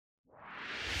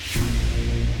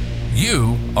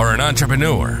you are an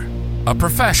entrepreneur, a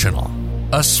professional,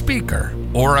 a speaker,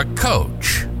 or a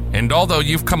coach, and although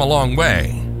you've come a long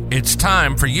way, it's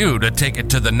time for you to take it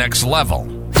to the next level.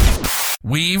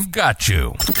 We've got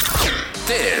you.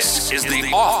 This is the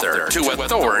Author to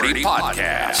Authority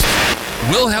podcast.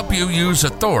 We'll help you use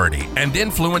authority and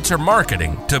influencer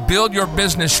marketing to build your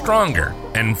business stronger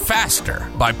and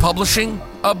faster by publishing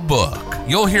a book.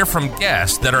 You'll hear from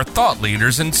guests that are thought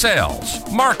leaders in sales,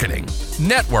 marketing,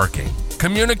 networking,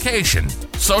 communication,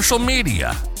 social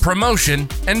media, promotion,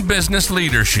 and business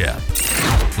leadership.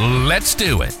 Let's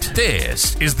do it.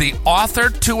 This is the Author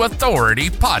to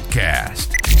Authority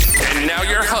podcast. And now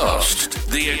your host,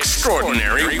 the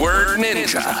extraordinary word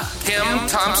ninja, Kim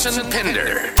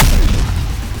Thompson-Pinder.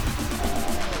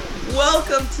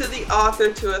 Welcome to the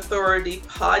Author to Authority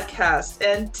podcast.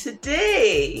 And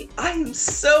today I am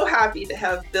so happy to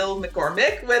have Bill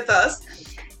McCormick with us.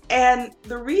 And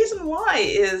the reason why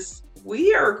is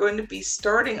we are going to be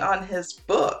starting on his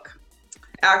book.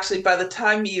 Actually, by the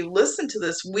time you listen to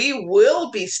this, we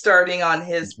will be starting on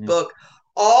his book,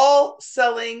 All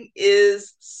Selling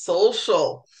is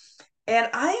Social. And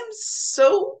I am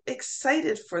so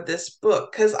excited for this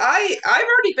book because I've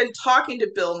already been talking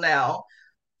to Bill now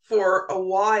for a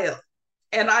while.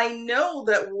 And I know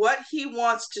that what he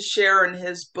wants to share in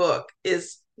his book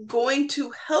is going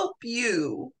to help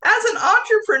you as an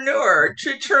entrepreneur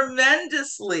to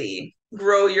tremendously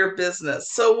grow your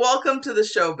business. So welcome to the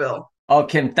show, Bill. Oh,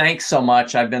 Kim, thanks so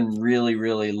much. I've been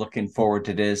really looking forward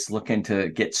to this, looking to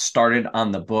get started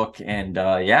on the book. And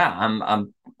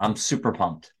I'm super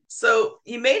pumped. So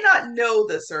you may not know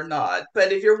this or not,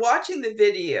 but if you're watching the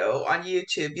video on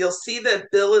YouTube, you'll see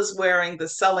that Bill is wearing the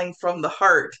Selling from the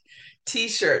Heart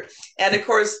t-shirt. And of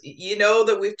course, you know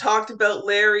that we've talked about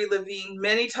Larry Levine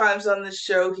many times on the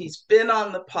show. He's been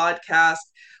on the podcast.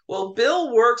 Well,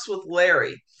 Bill works with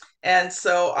Larry. And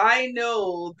so I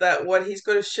know that what he's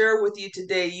going to share with you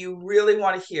today, you really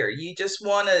want to hear. You just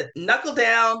want to knuckle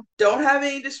down, don't have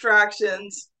any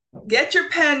distractions, get your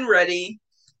pen ready,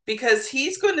 because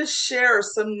he's going to share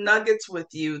some nuggets with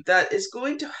you that is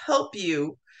going to help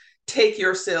you take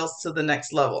your sales to the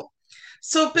next level.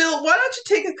 So, Bill, why don't you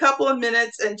take a couple of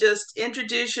minutes and just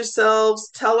introduce yourselves,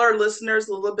 tell our listeners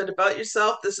a little bit about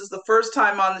yourself. This is the first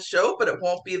time on the show, but it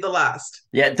won't be the last.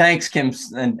 Yeah, thanks, Kim,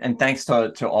 and thanks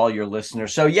to all your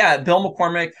listeners. So, Bill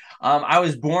McCormick, I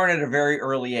was born at a very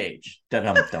early age.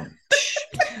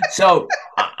 So,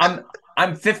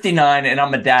 I'm 59 and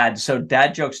I'm a dad. So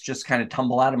dad jokes just kind of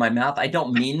tumble out of my mouth. I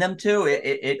don't mean them to.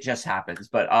 It just happens.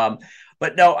 But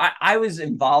no, I was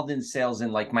involved in sales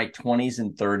in like my 20s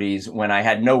and 30s when I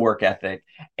had no work ethic,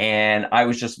 and I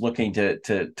was just looking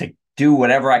to do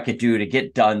whatever I could do to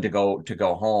get done to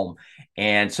go home.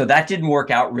 And so that didn't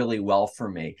work out really well for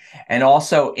me. And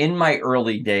also in my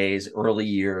early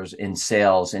years in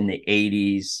sales in the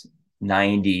 80s,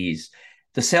 90s,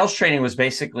 the sales training was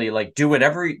basically like,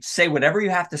 say whatever you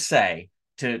have to say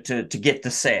to get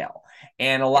the sale.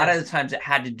 And a lot of the times it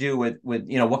had to do with,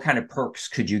 what kind of perks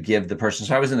could you give the person?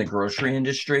 So I was in the grocery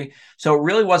industry. So it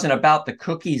really wasn't about the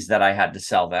cookies that I had to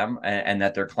sell them and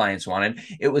that their clients wanted.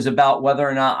 It was about whether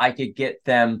or not I could get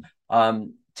them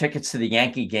tickets to the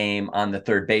Yankee game on the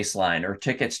third baseline or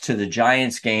tickets to the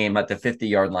Giants game at the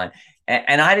 50-yard line.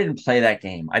 And I didn't play that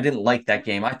game. I didn't like that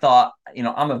game. I thought,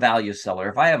 I'm a value seller.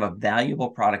 If I have a valuable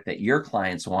product that your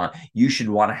clients want, you should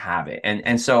want to have it.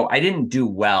 And so I didn't do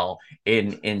well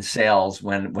in sales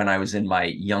when I was in my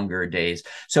younger days.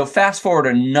 So fast forward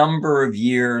a number of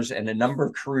years and a number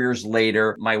of careers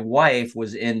later, my wife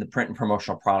was in the print and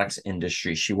promotional products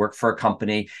industry. She worked for a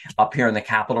company up here in the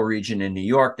Capital Region in New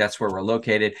York. That's where we're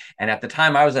located. And at the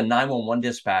time, I was a 911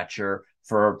 dispatcher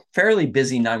for a fairly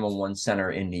busy 911 center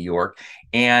in New York.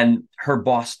 And her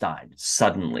boss died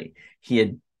suddenly. He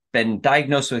had been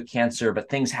diagnosed with cancer, but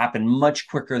things happened much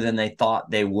quicker than they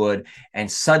thought they would. And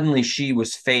suddenly she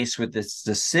was faced with this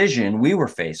decision. We were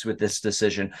faced with this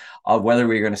decision of whether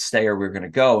we were going to stay or we were going to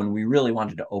go. And we really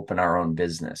wanted to open our own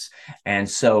business. And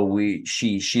so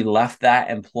she left that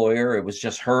employer. It was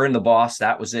just her and the boss.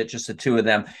 That was it, just the two of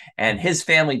them. And his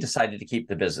family decided to keep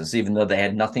the business, even though they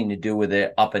had nothing to do with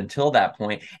it up until that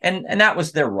point. And that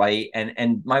was their right.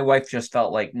 And my wife just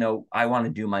felt like, no, I want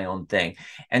to do my own thing.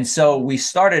 And so we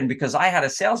started. And because I had a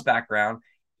sales background,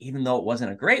 even though it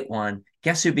wasn't a great one,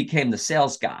 guess who became the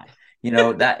sales guy?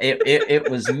 That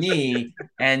it was me.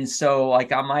 And so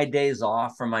like on my days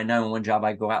off from my 911 job,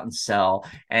 I go out and sell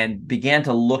and began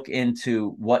to look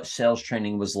into what sales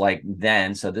training was like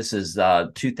then. So this is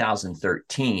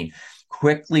 2013.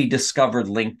 Quickly discovered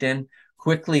LinkedIn,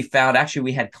 quickly found, actually,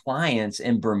 we had clients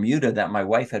in Bermuda that my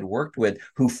wife had worked with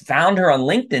who found her on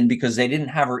LinkedIn because they didn't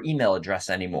have her email address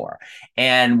anymore.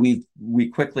 And we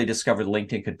quickly discovered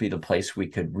LinkedIn could be the place we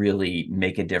could really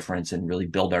make a difference and really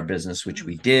build our business, which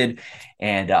we did.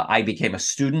 And I became a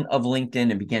student of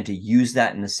LinkedIn and began to use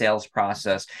that in the sales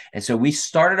process. And so we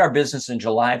started our business in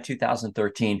July of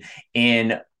 2013.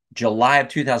 In July of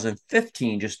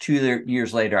 2015, just 2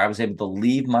 years later, I was able to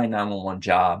leave my 911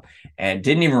 job and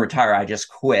didn't even retire. I just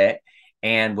quit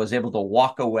and was able to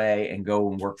walk away and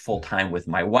go and work full time with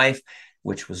my wife,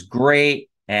 which was great.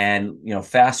 And,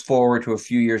 fast forward to a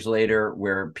few years later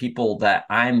where people that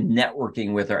I'm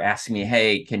networking with are asking me,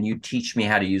 hey, can you teach me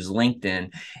how to use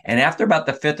LinkedIn? And after about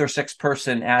the fifth or sixth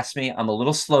person asked me, I'm a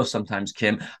little slow sometimes,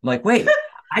 Kim. I'm like, wait,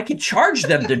 I could charge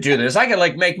them to do this. I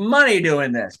could make money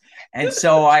doing this. And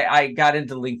so I got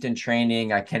into LinkedIn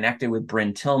training. I connected with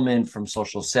Bryn Tillman from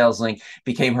Social Sales Link,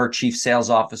 became her chief sales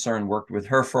officer and worked with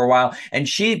her for a while. And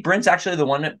Bryn's actually the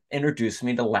one that introduced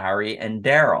me to Larry and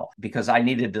Daryl because I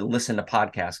needed to listen to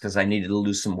podcasts because I needed to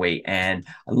lose some weight. And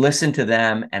I listened to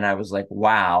them and I was like,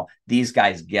 wow, these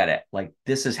guys get it.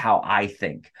 This is how I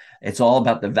think. It's all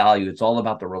about the value. It's all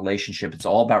about the relationship. It's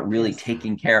all about really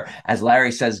taking care, as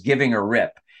Larry says, giving a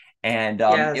rip. And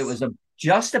it was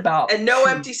just about... And no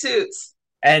empty suits.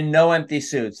 And no empty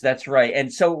suits. That's right.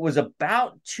 And so it was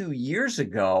about 2 years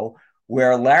ago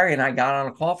where Larry and I got on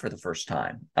a call for the first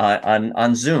time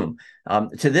on Zoom.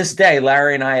 To this day,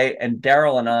 Larry and I and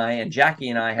Daryl and I and Jackie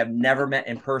and I have never met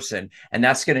in person. And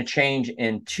that's going to change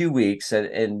in 2 weeks.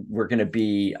 And we're going to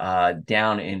be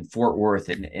down in Fort Worth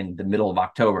in the middle of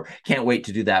October. Can't wait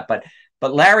to do that.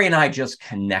 But Larry and I just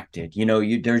connected.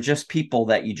 They're just people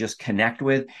that you just connect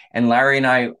with. And Larry and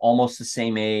I, almost the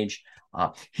same age.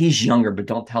 He's younger, but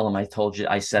don't tell him I told you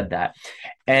I said that.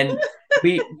 And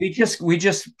we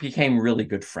just became really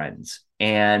good friends.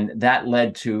 And that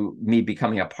led to me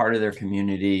becoming a part of their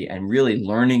community and really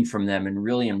learning from them and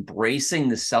really embracing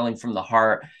the selling from the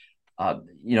heart,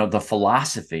 the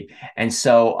philosophy. And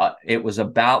so it was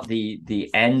about the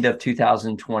end of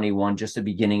 2021, just the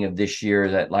beginning of this year,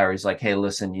 that Larry's like, hey,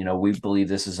 listen, we believe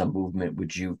this is a movement.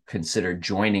 Would you consider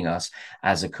joining us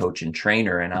as a coach and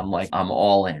trainer? And I'm like, I'm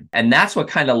all in. And that's what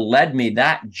kind of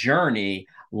that journey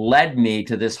led me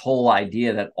to this whole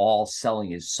idea that all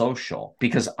selling is social,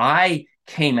 because I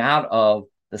came out of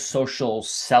the social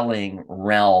selling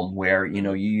realm where,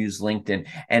 you use LinkedIn,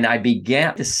 and I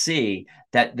began to see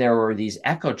that there were these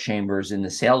echo chambers in the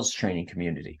sales training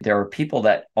community. There are people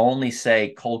that only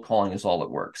say cold calling is all that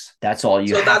works. That's all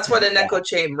you. So that's what an echo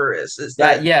chamber is. Is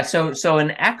that? Yeah. So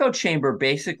an echo chamber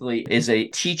basically is a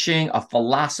teaching, a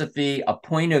philosophy, a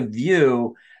point of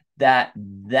view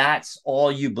that's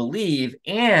all you believe,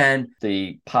 and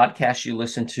the podcasts you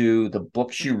listen to, the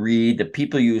books you read, the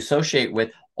people you associate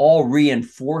with all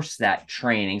reinforce that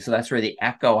training. So that's where the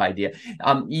echo idea.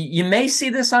 You may see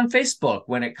this on Facebook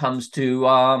when it comes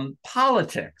to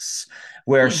politics,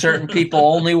 where certain people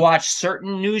only watch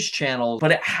certain news channels,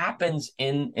 but it happens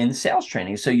in sales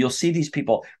training. So you'll see these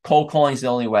people, cold calling is the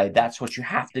only way. That's what you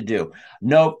have to do.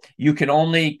 Nope, you can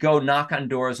only go knock on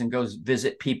doors and go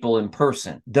visit people in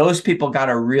person. Those people got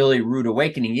a really rude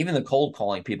awakening. Even the cold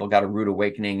calling people got a rude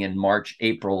awakening in March,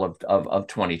 April of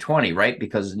 2020, right?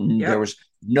 Because there was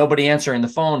nobody answering the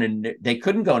phone and they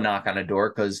couldn't go knock on a door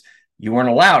because you weren't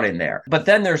allowed in there. But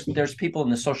then there's people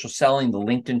in the social selling, the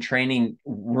LinkedIn training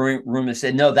room that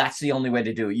said, no, that's the only way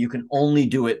to do it. You can only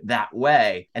do it that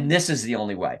way. And this is the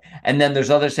only way. And then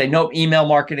there's others say, nope, email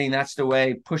marketing, that's the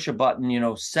way. Push a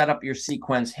button, set up your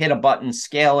sequence, hit a button,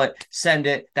 scale it, send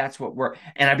it. That's what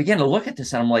and I began to look at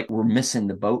this and I'm like, we're missing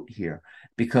the boat here.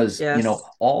 Because,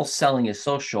 all selling is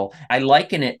social. I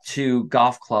liken it to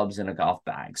golf clubs in a golf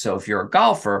bag. So if you're a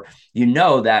golfer, you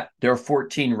know that there are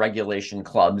 14 regulation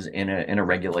clubs in a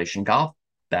regulation golf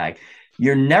bag.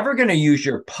 You're never going to use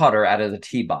your putter out of the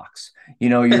tee box.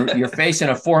 You're facing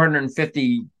a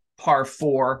 450 par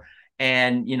 4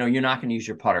 and, you're not going to use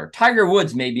your putter. Tiger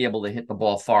Woods may be able to hit the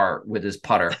ball far with his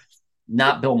putter.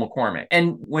 Not Bill McCormick.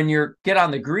 And when you get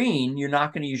on the green, you're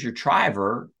not going to use your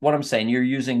driver. What I'm saying, you're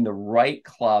using the right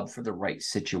club for the right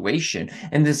situation.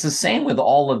 And it's the same with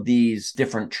all of these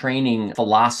different training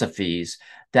philosophies,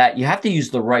 that you have to use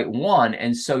the right one.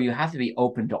 And so you have to be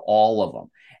open to all of them.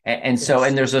 And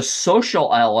there's a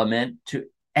social element to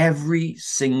every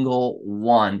single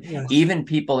one. Yes. Even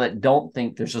people that don't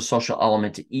think there's a social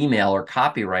element to email or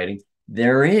copywriting,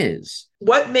 there is.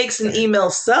 What makes an email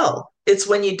sell? It's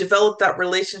when you develop that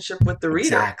relationship with the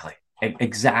reader.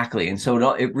 Exactly. And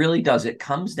so it really does. It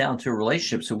comes down to a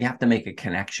relationship. So we have to make a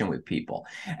connection with people.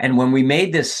 And when we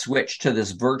made this switch to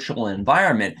this virtual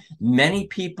environment, many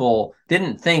people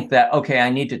didn't think that, okay, I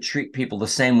need to treat people the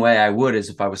same way I would as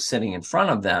if I was sitting in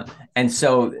front of them. And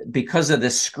so because of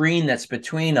the screen that's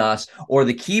between us or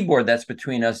the keyboard that's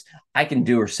between us, I can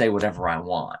do or say whatever I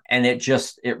want. And it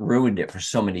ruined it for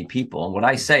so many people. And what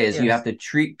I say is you have to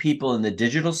treat people in the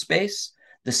digital space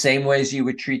the same ways you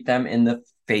would treat them in the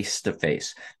face to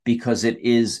face, because it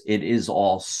is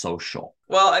all social.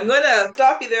 Well, I'm going to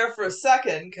stop you there for a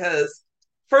second because,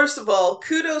 first of all,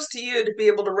 kudos to you to be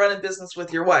able to run a business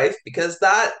with your wife, because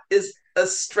that is a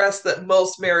stress that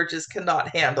most marriages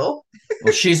cannot handle.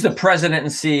 Well, she's the president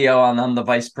and CEO, and I'm the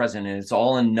vice president. It's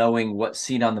all in knowing what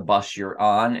seat on the bus you're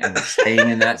on and staying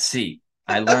in that seat.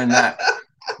 I learned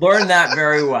that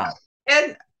very well.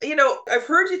 And I've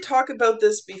heard you talk about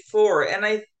this before, and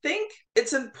I think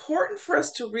it's important for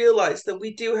us to realize that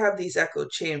we do have these echo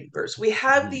chambers. We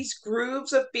have these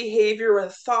grooves of behavior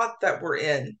and thought that we're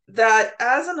in that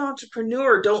as an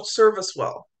entrepreneur don't serve us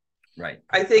well. Right.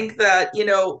 I think that,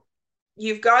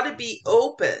 you've got to be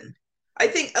open. I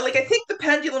think the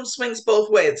pendulum swings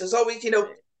both ways. There's always,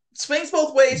 swings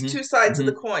both ways, two sides of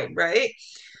the coin, right?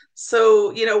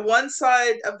 So, one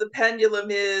side of the pendulum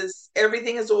is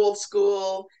everything is old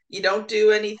school. You don't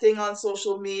do anything on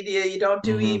social media. You don't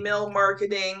do email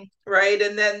marketing, right?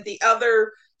 And then the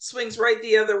other swings right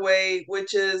the other way,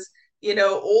 which is,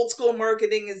 old school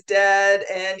marketing is dead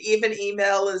and even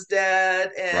email is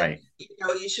dead. And,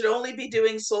 you should only be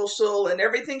doing social and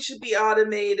everything should be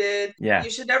automated. Yeah. You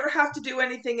should never have to do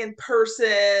anything in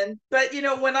person. But,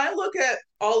 when I look at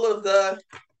all of the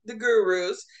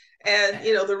gurus, and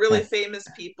the really famous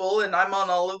people, and I'm on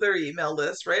all of their email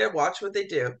lists, right? I watch what they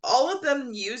do. All of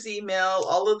them use email,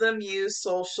 all of them use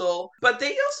social, but they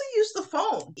also use the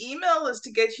phone. Email is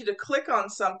to get you to click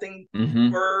on something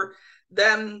for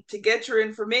them to get your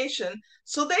information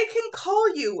so they can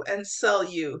call you and sell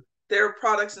you their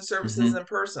products and services in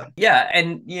person. Yeah.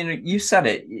 And you said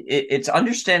it's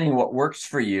understanding what works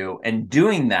for you and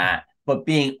doing that, but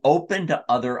being open to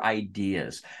other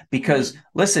ideas. Because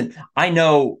listen, I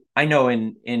know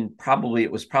in probably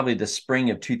the spring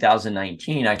of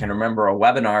 2019, I can remember a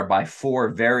webinar by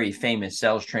 4 very famous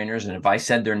sales trainers. And if I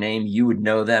said their name, you would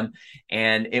know them.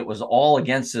 And it was all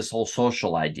against this whole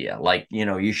social idea. Like,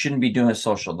 you shouldn't be doing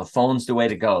social. The phone's the way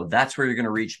to go. That's where you're going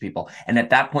to reach people. And at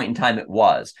that point in time, it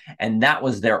was. And that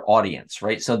was their audience,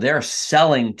 right? So they're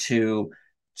selling to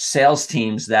sales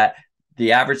teams that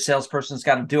the average salesperson's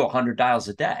got to do 100 dials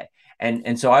a day.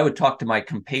 And so I would talk to my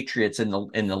compatriots in the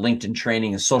LinkedIn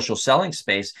training and social selling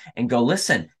space and go,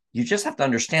 listen, you just have to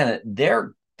understand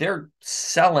that they're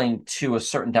selling to a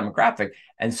certain demographic.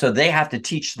 And so they have to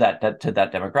teach that to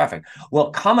that demographic. Well,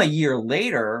 come a year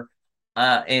later,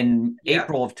 in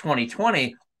April of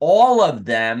 2020, all of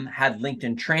them had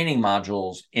LinkedIn training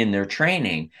modules in their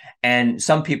training. And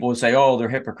some people would say, oh, they're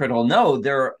hypocritical. No,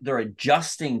 they're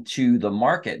adjusting to the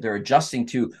market. They're adjusting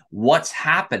to what's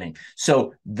happening.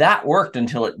 So that worked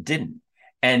until it didn't.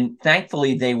 And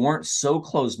thankfully, they weren't so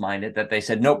closed-minded that they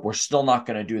said, nope, we're still not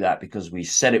going to do that because we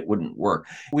said it wouldn't work.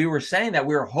 We were saying that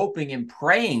we were hoping and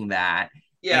praying that.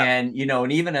 Yeah. And,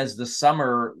 and even as the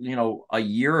summer, a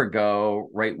year ago,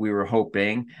 right, we were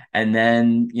hoping, and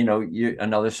then,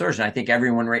 another surge. And I think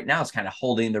everyone right now is kind of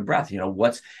holding their breath,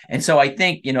 and so I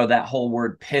think, that whole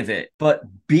word pivot, but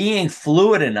being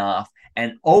fluid enough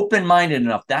and open-minded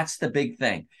enough, that's the big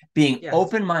thing. Being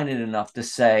open-minded enough to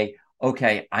say,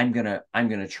 okay, I'm going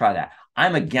to try that.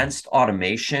 I'm against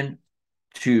automation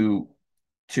to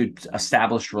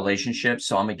establish relationships.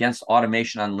 So I'm against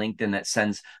automation on LinkedIn that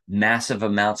sends massive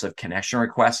amounts of connection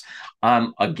requests.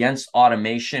 I'm against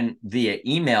automation via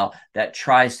email that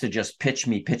tries to just pitch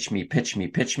me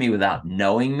without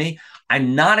knowing me.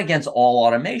 I'm not against all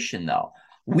automation though.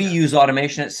 We use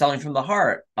automation at Selling from the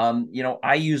Heart.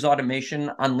 I use automation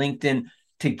on LinkedIn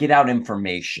to get out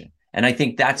information. And I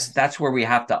think that's where we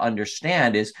have to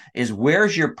understand is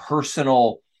where's your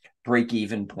personal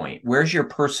break-even point? Where's your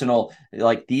personal,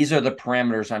 like, these are the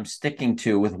parameters I'm sticking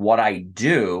to with what I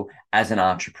do as an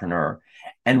entrepreneur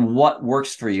and what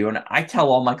works for you. And I tell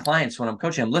all my clients when I'm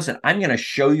coaching them, listen, I'm going to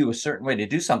show you a certain way to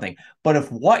do something, but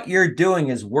if what you're doing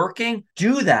is working,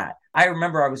 do that. I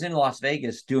remember I was in Las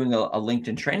Vegas doing a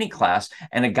LinkedIn training class,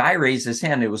 and a guy raised his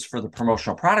hand. It was for the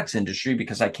promotional products industry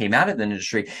because I came out of the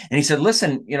industry. And he said,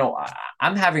 listen,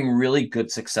 I'm having really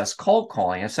good success cold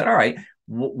calling. I said, all right,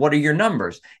 what are your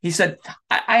numbers? He said,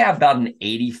 I have about an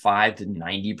 85 to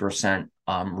 90%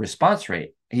 response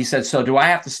rate. He said, so do I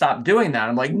have to stop doing that?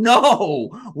 I'm like, no,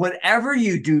 whatever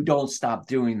you do, don't stop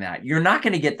doing that. You're not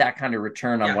going to get that kind of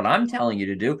return on Yeah, what I'm telling you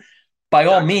to do. By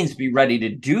all exactly. means, be ready to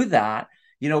do that.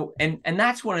 And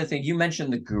that's one of the things you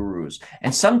mentioned, the gurus.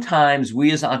 And sometimes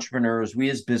we as entrepreneurs, we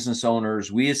as business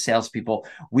owners, we as salespeople,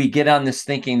 we get on this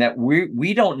thinking that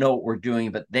we don't know what we're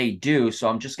doing, but they do. So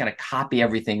I'm just going to copy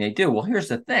everything they do. Well, here's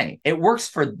the thing. It works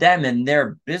for them in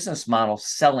their business model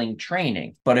selling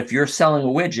training. But if you're selling a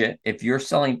widget, if you're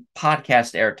selling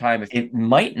podcast airtime, it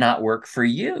might not work for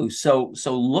you. So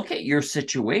look at your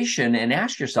situation and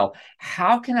ask yourself,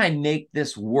 how can I make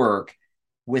this work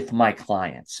with my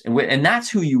clients? And that's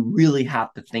who you really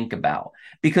have to think about.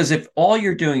 Because if all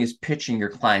you're doing is pitching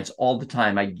your clients all the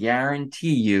time, I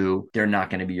guarantee you they're not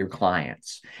going to be your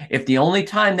clients. If the only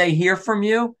time they hear from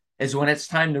you is when it's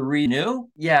time to renew,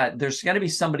 yeah, there's going to be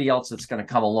somebody else that's going to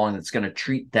come along that's going to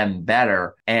treat them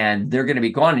better, and they're going to be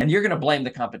gone. And you're going to blame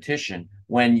the competition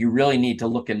when you really need to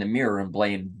look in the mirror and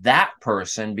blame that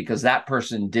person because that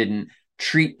person didn't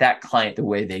treat that client the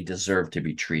way they deserve to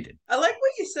be treated. I like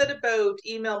what you said about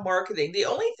email marketing. The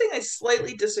only thing I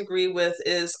slightly disagree with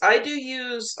is I do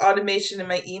use automation in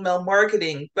my email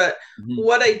marketing, but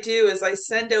what I do is I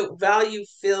send out value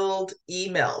filled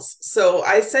emails. So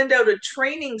I send out a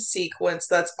training sequence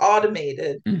that's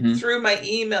automated through my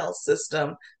email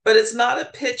system, but it's not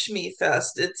a pitch me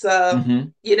fest. It's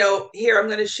here I'm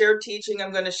going to share teaching,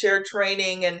 I'm going to share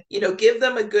training, and give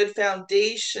them a good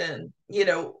foundation,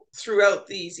 throughout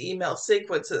these email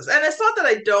sequences. And it's not that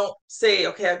I don't say,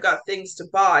 okay, I've got things to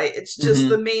buy. It's just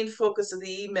the main focus of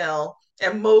the email.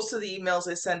 And most of the emails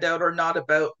I send out are not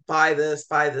about buy this,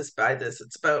 buy this, buy this.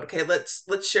 It's about, okay, let's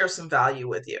share some value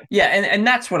with you. Yeah, and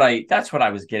that's what I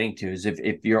was getting to is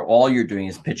if you're all you're doing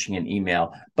is pitching an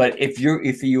email, but if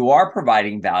you are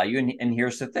providing value, and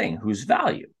here's the thing, whose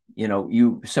value?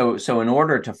 So in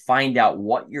order to find out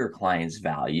what your clients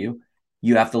value,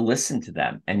 you have to listen to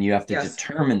them and you have to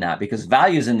determine that, because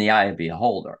value is in the eye of the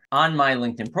beholder. On my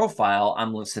LinkedIn profile,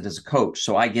 I'm listed as a coach.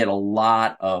 So I get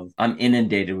I'm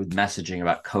inundated with messaging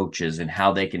about coaches and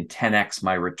how they can 10x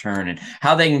my return and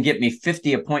how they can get me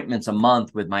 50 appointments a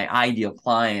month with my ideal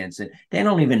clients. And they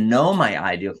don't even know my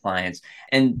ideal clients.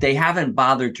 And they haven't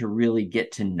bothered to really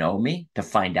get to know me, to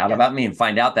find out about me, and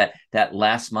find out that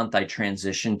last month I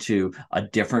transitioned to a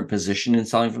different position in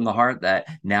Selling from the Heart, that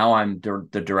now I'm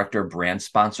the director of brand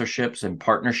sponsorships and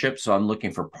partnerships. So I'm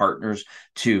looking for partners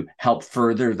to help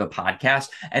further the podcast.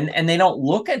 And they don't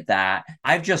look at that.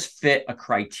 I've just fit a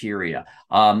criteria.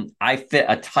 I fit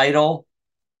a title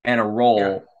and a role.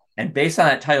 Yeah. And based on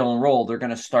that title and role, they're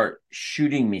going to start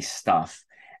shooting me stuff.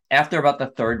 After about the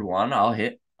third one, I'll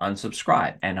hit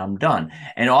unsubscribe and I'm done.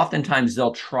 And oftentimes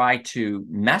they'll try to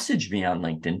message me on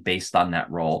LinkedIn based on that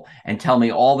role and tell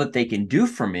me all that they can do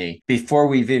for me before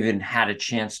we've even had a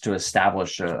chance to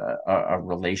establish a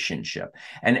relationship.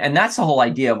 And that's the whole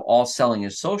idea of all selling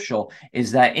is social,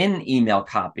 is that in email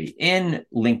copy, in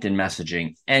LinkedIn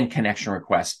messaging and connection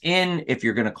requests, if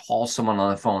you're going to call someone on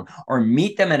the phone or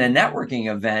meet them at a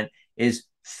networking event, is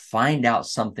find out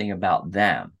something about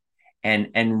them.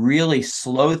 And really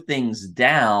slow things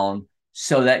down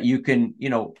so that you can,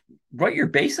 what you're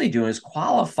basically doing is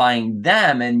qualifying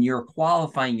them, and you're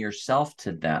qualifying yourself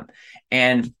to them.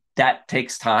 And that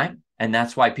takes time. And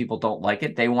that's why people don't like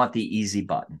it. They want the easy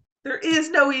button. There is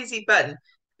no easy button.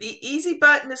 The easy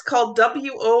button is called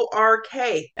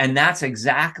WORK. And that's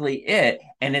exactly it.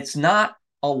 And it's not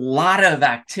a lot of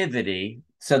activity.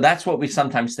 So that's what we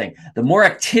sometimes think. The more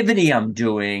activity I'm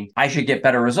doing, I should get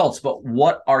better results. But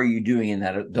what are you doing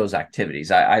in those activities?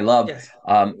 I love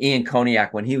Ian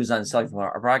Koniak, when he was on Selling from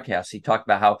our broadcast, he talked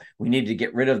about how we need to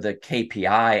get rid of the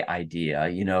KPI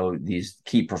idea, these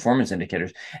key performance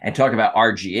indicators, and talk about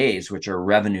RGAs, which are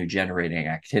revenue generating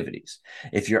activities.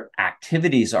 If your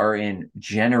activities are in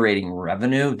generating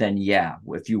revenue, then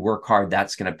if you work hard,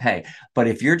 that's going to pay. But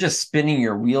if you're just spinning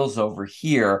your wheels over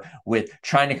here with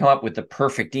trying to come up with the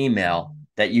perfect email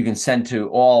that you can send to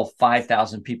all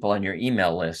 5,000 people on your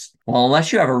email list, well,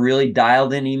 unless you have a really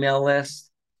dialed in email list,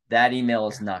 that email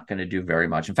is not going to do very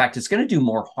much. In fact, it's going to do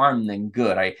more harm than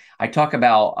good. I talk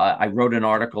about, I wrote an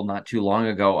article not too long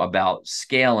ago about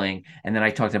scaling, and then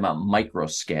I talked about micro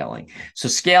scaling. So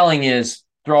scaling is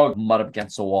throw mud up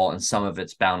against the wall and some of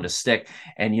it's bound to stick.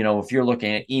 And, if you're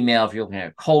looking at email, if you're looking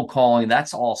at cold calling,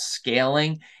 that's all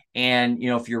scaling. And,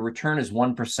 if your return is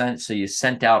 1%, so you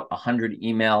sent out 100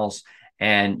 emails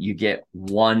and you get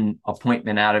one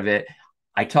appointment out of it,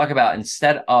 I talk about,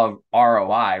 instead of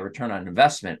ROI, return on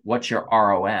investment, what's your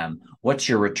ROM? What's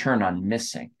your return on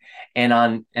missing?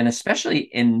 And especially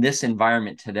in this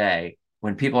environment today,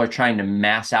 when people are trying to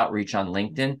mass outreach on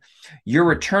LinkedIn, your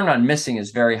return on missing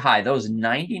is very high. Those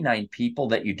 99 people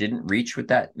that you didn't reach with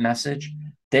that message,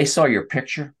 they saw your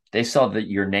picture, they saw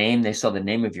your name, they saw the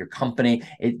name of your company.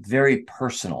 It's very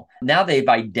personal. Now they've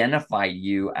identified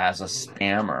you as a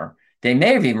spammer. They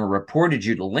may have even reported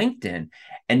you to LinkedIn,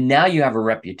 and now you have a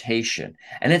reputation.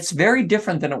 And it's very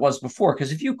different than it was before,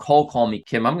 because if you cold call me,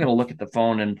 Kim, I'm going to look at the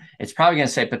phone and it's probably going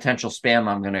to say potential spam.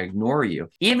 I'm going to ignore you.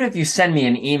 Even if you send me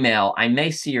an email, I may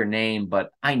see your name,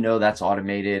 but I know that's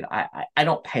automated. I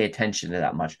don't pay attention to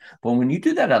that much. But when you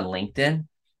do that on LinkedIn,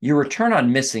 your return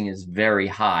on missing is very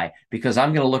high, because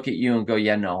I'm going to look at you and go,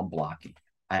 yeah, no, I'm blocking.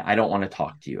 I don't want to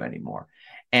talk to you anymore.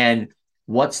 And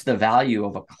what's the value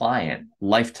of a client?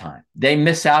 Lifetime. They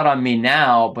miss out on me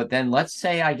now, but then let's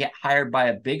say I get hired by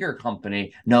a bigger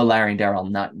company. No, Larry and Daryl,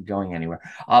 not going anywhere.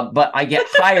 But I get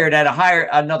hired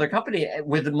at another company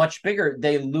with a much bigger,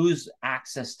 they lose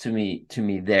access to me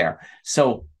there.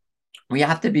 So we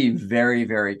have to be very,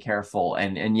 very careful.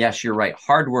 And yes, you're right.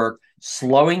 Hard work,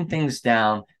 slowing things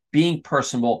down, being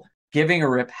personable, giving a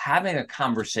rip, having a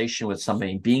conversation with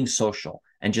somebody, being social,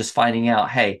 and just finding out,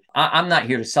 hey, I'm not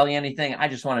here to sell you anything. I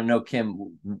just want to know,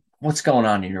 Kim, what's going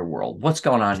on in your world? What's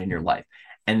going on in your life?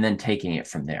 And then taking it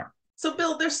from there. So,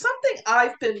 Bill, there's something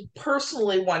I've been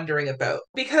personally wondering about,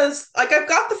 because like I've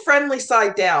got the friendly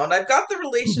side down. I've got the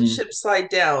relationship side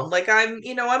down. Like I'm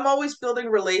always building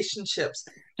relationships.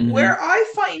 Where I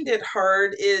find it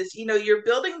hard is, you're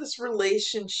building this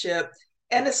relationship,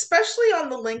 and especially on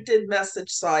the LinkedIn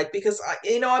message side, because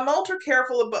I'm ultra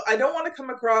careful about, I don't want to come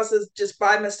across as just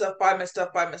buy my stuff, buy my stuff,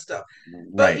 buy my stuff.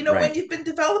 But when you've been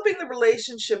developing the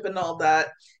relationship and all that,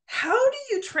 how do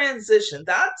you transition?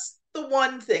 That's the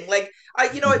one thing. Like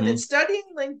I've been studying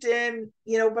LinkedIn,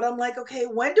 but I'm like, okay,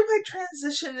 when do I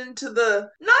transition into the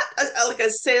not like a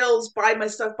sales buy my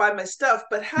stuff,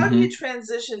 but how do you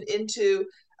transition into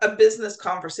a business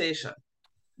conversation?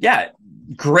 Yeah,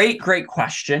 great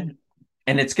question.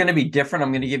 And it's going to be different.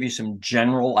 I'm going to give you some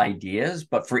general ideas,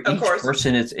 but for each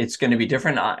person, it's going to be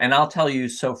different. And I'll tell you,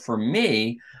 so for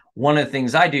me, one of the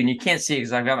things I do, and you can't see it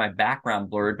because I've got my background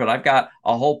blurred, but I've got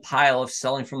a whole pile of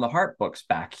Selling from the Heart books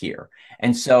back here.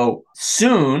 And so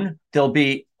soon there'll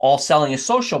be all Selling is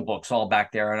Social books all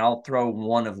back there, and I'll throw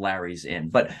one of Larry's in.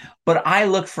 But I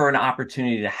look for an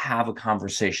opportunity to have a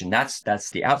conversation. That's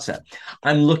the outset.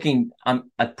 I'm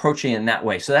approaching it in that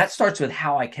way. So that starts with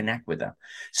how I connect with them.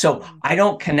 So I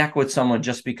don't connect with someone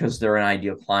just because they're an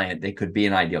ideal client. They could be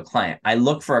an ideal client. I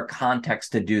look for a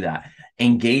context to do that.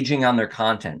 Engaging on their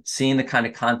content, seeing the kind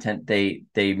of content they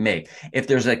make. If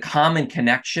there's a common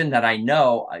connection that I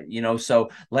know, so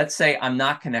let's say I'm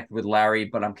not connected with Larry,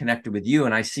 but I'm connected with you,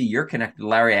 and I see you're connected to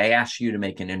Larry, I ask you to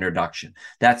make an introduction.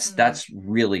 That's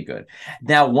really good.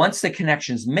 Now, once the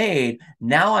connection's made,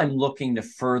 now I'm looking to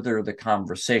further the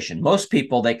conversation. Most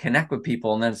people, they connect with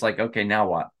people, and then it's like, okay, now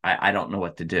what? I don't know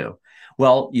what to do.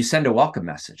 Well, you send a welcome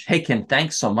message. Hey, Kim,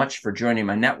 thanks so much for joining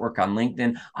my network on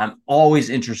LinkedIn. I'm always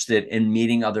interested in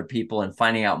meeting other people and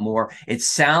finding out more. It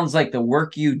sounds like the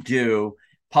work you do,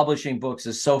 publishing books,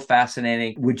 is so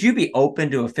fascinating. Would you be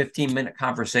open to a 15-minute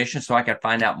conversation so I could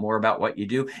find out more about what you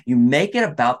do? You make it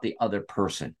about the other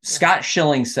person. Scott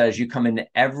Schilling says you come into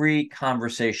every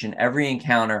conversation, every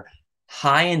encounter,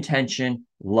 high intention,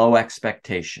 low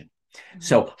expectation.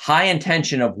 So high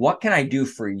intention of what can I do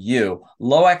for you?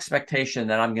 Low expectation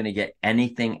that I'm going to get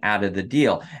anything out of the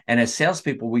deal. And as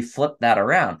salespeople, we flip that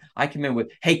around. I come in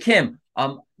with, hey, Kim,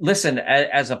 listen,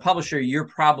 as a publisher, you're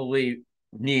probably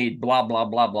need blah, blah,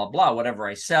 blah, blah, blah, whatever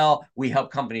I sell. We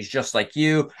help companies just like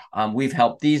you. We've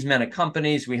helped these many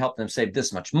companies. We help them save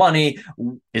this much money.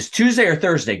 Is Tuesday or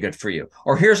Thursday good for you?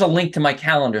 Or here's a link to my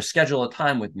calendar. Schedule a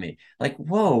time with me. Like,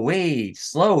 whoa, wait,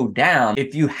 slow down.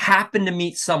 If you happen to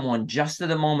meet someone just at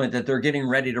the moment that they're getting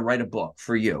ready to write a book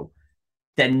for you,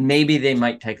 then maybe they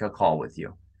might take a call with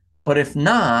you. But if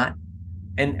not,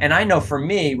 and I know for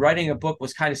me, writing a book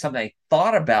was kind of something I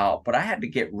thought about, but I had to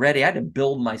get ready. I had to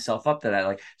build myself up to that.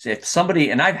 Like, so if somebody,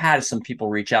 and I've had some people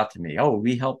reach out to me, oh,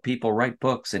 we help people write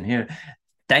books. And here,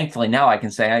 thankfully now I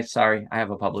can say, I'm sorry, I have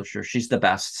a publisher. She's the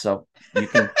best. So you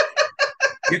can,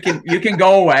 you can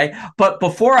go away. But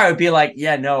before I would be like,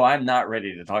 yeah, no, I'm not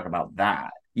ready to talk about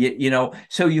that.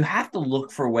 So you have to look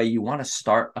for a way you want to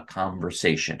start a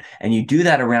conversation, and you do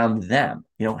that around them.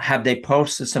 Have they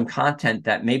posted some content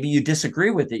that maybe you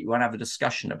disagree with that you want to have a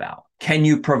discussion about? Can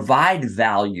you provide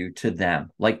value to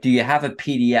them? Like, do you have a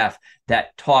PDF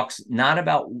that talks not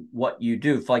about what you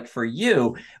do? Like for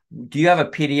you, do you have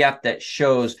a PDF that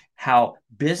shows how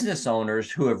business owners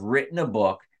who have written a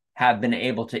book have been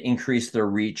able to increase their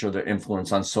reach or their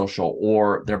influence on social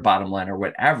or their bottom line or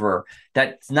whatever,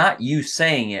 that's not you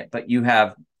saying it, but you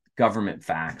have government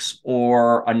facts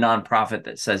or a nonprofit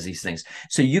that says these things.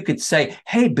 So you could say,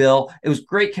 hey, Bill, it was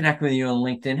great connecting with you on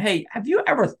LinkedIn. Hey, have you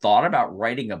ever thought about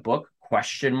writing a book? ?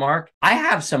 I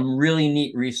have some really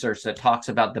neat research that talks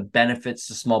about the benefits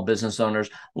to small business owners.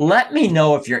 Let me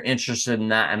know if you're interested in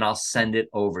that, and I'll send it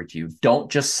over to you.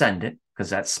 Don't just send it, because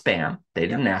that's spam. They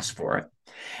didn't ask for it.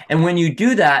 And when you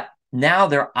do that, now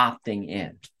they're opting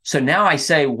in. So now I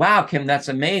say, wow, Kim, that's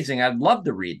amazing. I'd love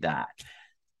to read that.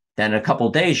 Then a couple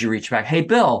of days, you reach back. Hey,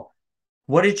 Bill,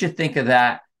 what did you think of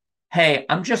that? Hey,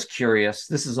 I'm just curious.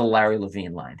 This is a Larry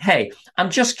Levine line. Hey, I'm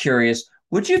just curious.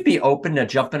 Would you be open to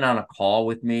jumping on a call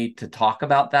with me to talk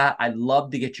about that? I'd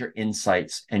love to get your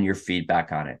insights and your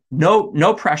feedback on it.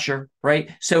 No pressure,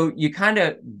 right? So you kind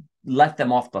of let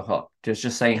them off the hook.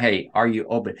 Just saying, hey, are you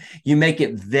open? You make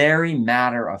it very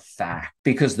matter of fact,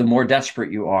 because the more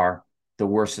desperate you are, the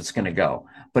worse it's going to go.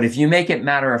 But if you make it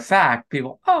matter of fact,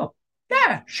 people, oh,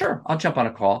 yeah, sure, I'll jump on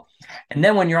a call. And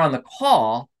then when you're on the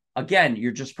call, again,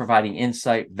 you're just providing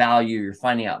insight, value, you're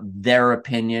finding out their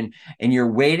opinion, and you're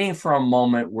waiting for a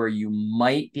moment where you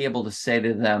might be able to say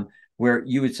to them, where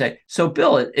you would say, so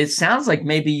Bill, it sounds like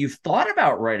maybe you've thought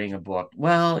about writing a book.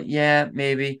 Well, yeah,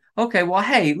 maybe. Okay, well,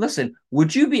 hey, listen,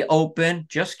 would you be open,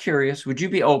 just curious, would you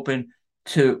be open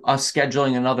to us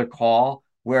scheduling another call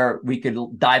where we could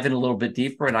dive in a little bit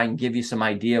deeper and I can give you some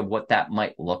idea of what that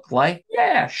might look like?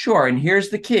 Yeah, sure. And here's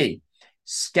the key.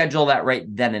 Schedule that right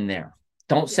then and there.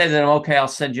 Don't say to them, okay, I'll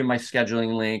send you my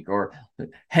scheduling link, or,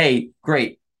 hey,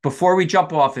 great. Before we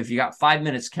jump off, if you got 5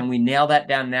 minutes, can we nail that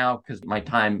down now? Because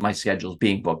my schedule is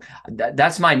being booked.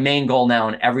 That's my main goal now.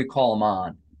 And every call I'm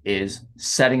on is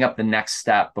setting up the next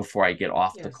step before I get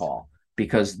off the call,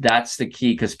 because that's the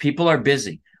key, because people are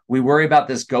busy. We worry about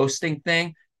this ghosting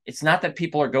thing. It's not that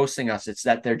people are ghosting us. It's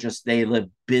that they live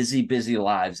busy, busy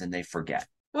lives and they forget.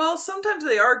 Well, sometimes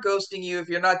they are ghosting you if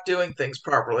you're not doing things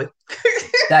properly.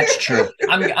 That's true.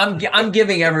 I'm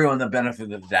giving everyone the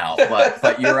benefit of the doubt,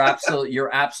 but you're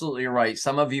absolutely right.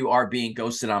 Some of you are being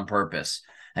ghosted on purpose,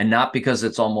 and not because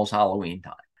it's almost Halloween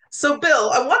time. So,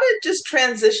 Bill, I want to just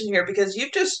transition here because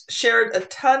you've just shared a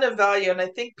ton of value, and I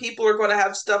think people are going to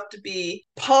have stuff to be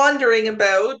pondering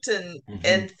about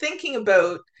and thinking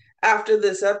about after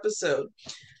this episode.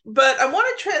 But I want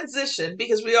to transition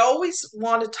because we always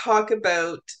want to talk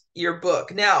about your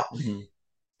book. Now,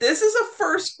 this is a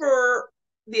first for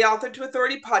the Author to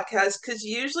Authority podcast, because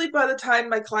usually by the time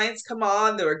my clients come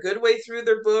on, they're a good way through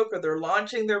their book or they're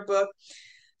launching their book.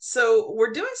 So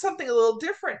we're doing something a little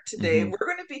different today. We're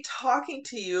going to be talking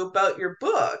to you about your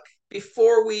book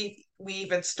before we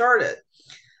even start it.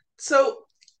 So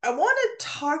I want to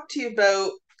talk to you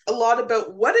about a lot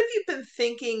about what have you been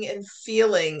thinking and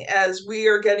feeling as we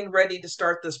are getting ready to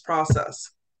start this process?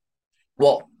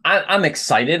 Well, I'm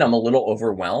excited. I'm a little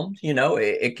overwhelmed.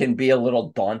 It can be a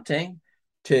little daunting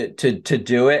to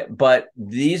do it, but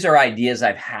these are ideas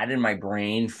I've had in my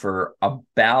brain for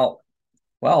about,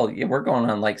 well, we're going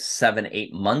on like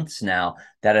 7-8 months now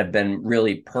that have been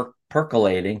really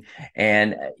percolating.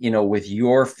 And, with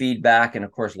your feedback, and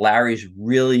of course, Larry's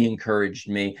really encouraged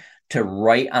me to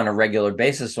write on a regular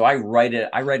basis. So I write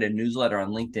a newsletter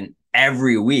on LinkedIn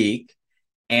every week.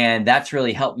 And that's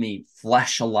really helped me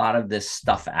flesh a lot of this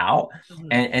stuff out.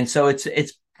 And so it's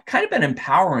kind of been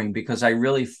empowering, because I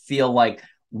really feel like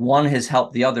one has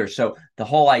helped the other. So the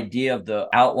whole idea of the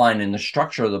outline and the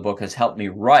structure of the book has helped me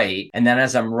write. And then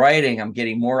as I'm writing, I'm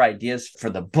getting more ideas for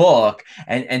the book.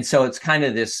 And so it's kind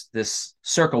of this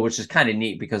circle, which is kind of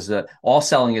neat, because the All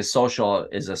Selling is Social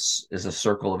is a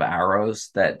circle of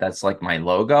arrows that's like my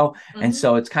logo. And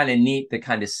so it's kind of neat to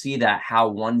kind of see that, how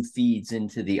one feeds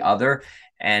into the other.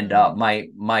 And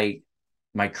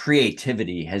my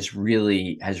creativity has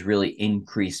really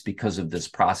increased because of this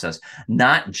process,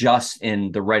 not just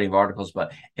in the writing of articles,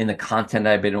 but in the content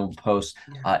I've been able to post,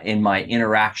 in my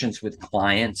interactions with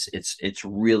clients. It's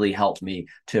really helped me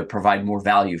to provide more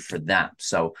value for them.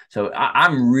 So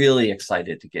I'm really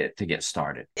excited to get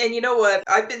started. And you know what?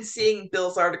 I've been seeing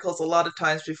Bill's articles a lot of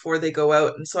times before they go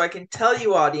out. And so I can tell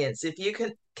you, audience, if you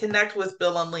can connect with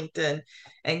Bill on LinkedIn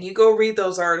and you go read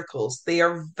those articles, they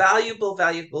are valuable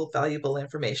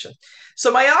information.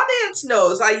 So my audience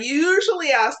knows I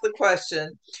usually ask the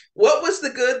question, what was the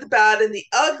good, the bad, and the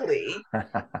ugly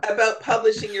about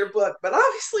publishing your book? But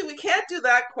obviously we can't do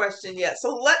that question yet.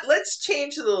 So let's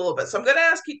change it a little bit. So I'm going to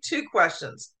ask you two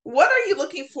questions. What are you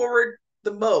looking forward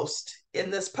the most in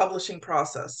this publishing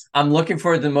process? I'm looking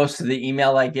forward the most to the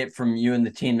email I get from you and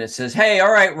the team that says, "Hey,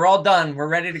 all right, we're all done. We're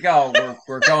ready to go.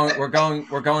 We're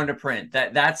going to print."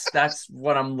 That's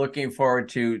what I'm looking forward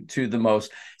to the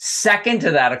most. Second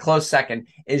to that, a close second,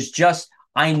 is just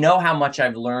I know how much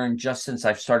I've learned just since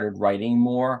I've started writing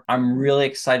more. I'm really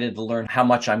excited to learn how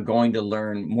much I'm going to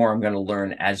learn, more I'm going to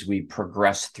learn as we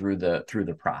progress through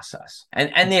the process.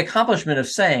 And the accomplishment of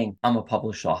saying I'm a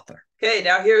published author. Okay,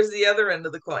 now here's the other end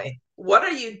of the coin. What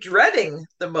are you dreading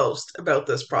the most about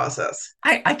this process?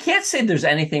 I can't say there's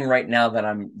anything right now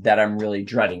that I'm really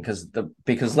dreading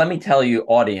because let me tell you,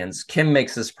 audience, Kim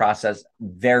makes this process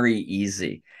very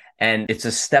easy, and it's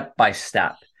a step by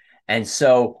step. And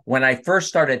so when I first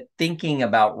started thinking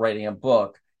about writing a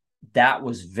book, that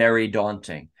was very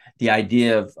daunting. The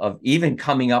idea of even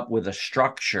coming up with a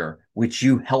structure, which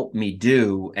you helped me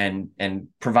do and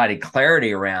provided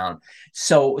clarity around.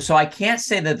 So I can't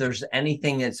say that there's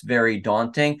anything that's very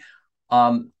daunting.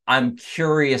 I'm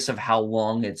curious of how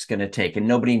long it's going to take, and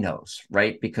nobody knows,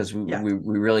 right? Because we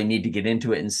really need to get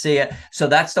into it and see it. So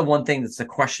that's the one thing that's the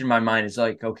question in my mind is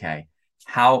like, okay,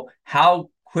 how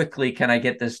quickly can I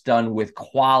get this done with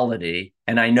quality?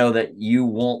 And I know that you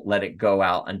won't let it go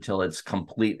out until it's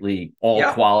completely all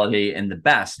quality and the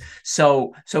best.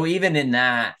 So even in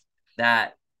that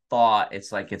thought,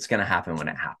 it's like, it's going to happen when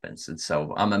it happens. And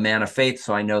so I'm a man of faith.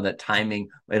 So I know that timing,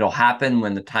 it'll happen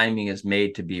when the timing is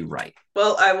made to be right.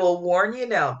 Well, I will warn you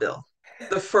now, Bill.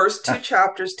 The first 2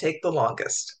 chapters take the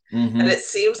longest. Mm-hmm. And it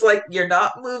seems like you're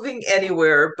not moving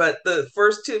anywhere, but the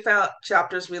first 2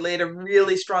 chapters, we laid a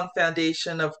really strong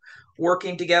foundation of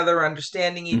working together,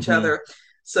 understanding each other.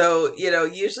 So,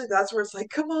 usually that's where it's like,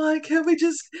 come on, can we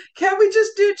just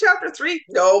do chapter 3?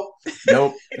 Nope,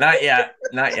 not yet.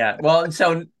 Well,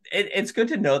 so it's good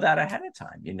to know that ahead of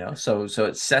time, so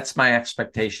it sets my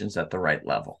expectations at the right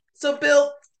level. So,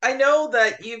 Bill, I know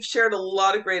that you've shared a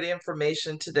lot of great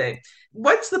information today.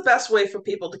 What's the best way for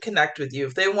people to connect with you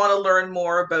if they want to learn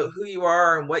more about who you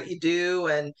are and what you do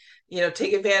and,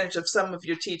 take advantage of some of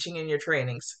your teaching and your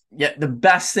trainings? Yeah, the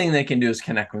best thing they can do is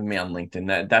connect with me on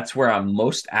LinkedIn. That's where I'm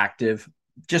most active.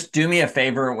 Just do me a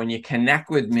favor. When you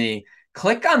connect with me,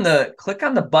 click on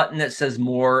the button that says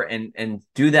more and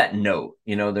do that note.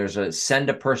 There's a send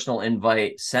a personal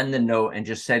invite, send the note, and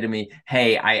just say to me,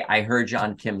 hey, I heard you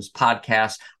on Kim's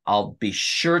podcast. I'll be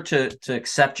sure to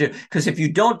accept you. Because if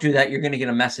you don't do that, you're going to get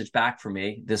a message back from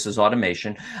me. This is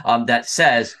automation that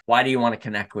says, why do you want to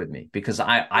connect with me? Because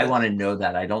I want to know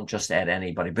that. I don't just add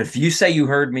anybody. But if you say you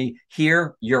heard me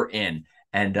here, you're in.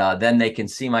 And then they can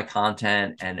see my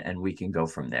content and we can go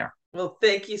from there. Well,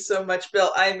 thank you so much,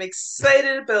 Bill. I'm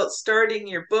excited about starting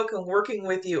your book and working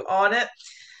with you on it.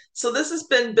 So this has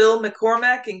been Bill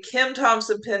McCormack and Kim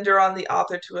Thompson-Pinder on the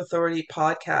Author to Authority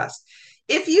podcast.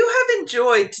 If you have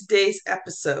enjoyed today's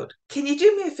episode, can you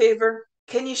do me a favor?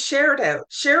 Can you share it out?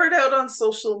 Share it out on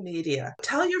social media.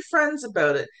 Tell your friends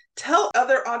about it. Tell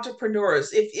other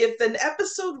entrepreneurs. If an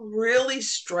episode really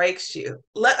strikes you,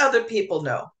 let other people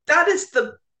know. That is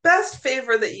the best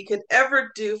favor that you could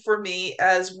ever do for me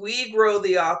as we grow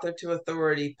the Author to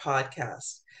Authority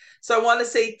podcast. So I want to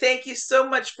say thank you so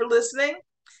much for listening,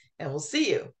 and we'll see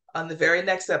you on the very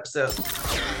next episode.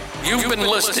 You've been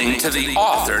listening to the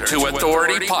Author to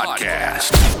Authority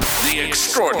podcast. The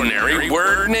extraordinary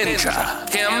word ninja,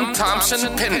 Kim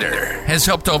Thompson-Pinder, has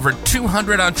helped over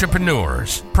 200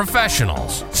 entrepreneurs,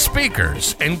 professionals,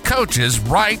 speakers, and coaches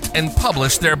write and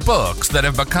publish their books that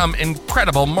have become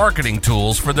incredible marketing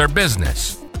tools for their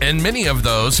business. And many of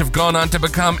those have gone on to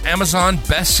become Amazon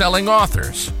best-selling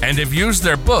authors and have used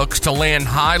their books to land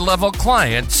high-level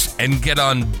clients and get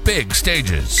on big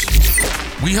stages.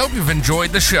 We hope you've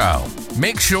enjoyed the show.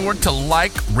 Make sure to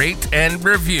like, rate, and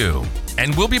review.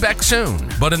 And we'll be back soon.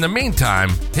 But in the meantime,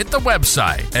 hit the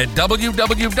website at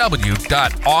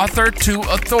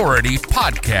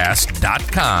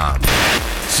www.authortoauthoritypodcast.com.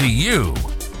 See you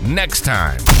next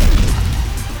time.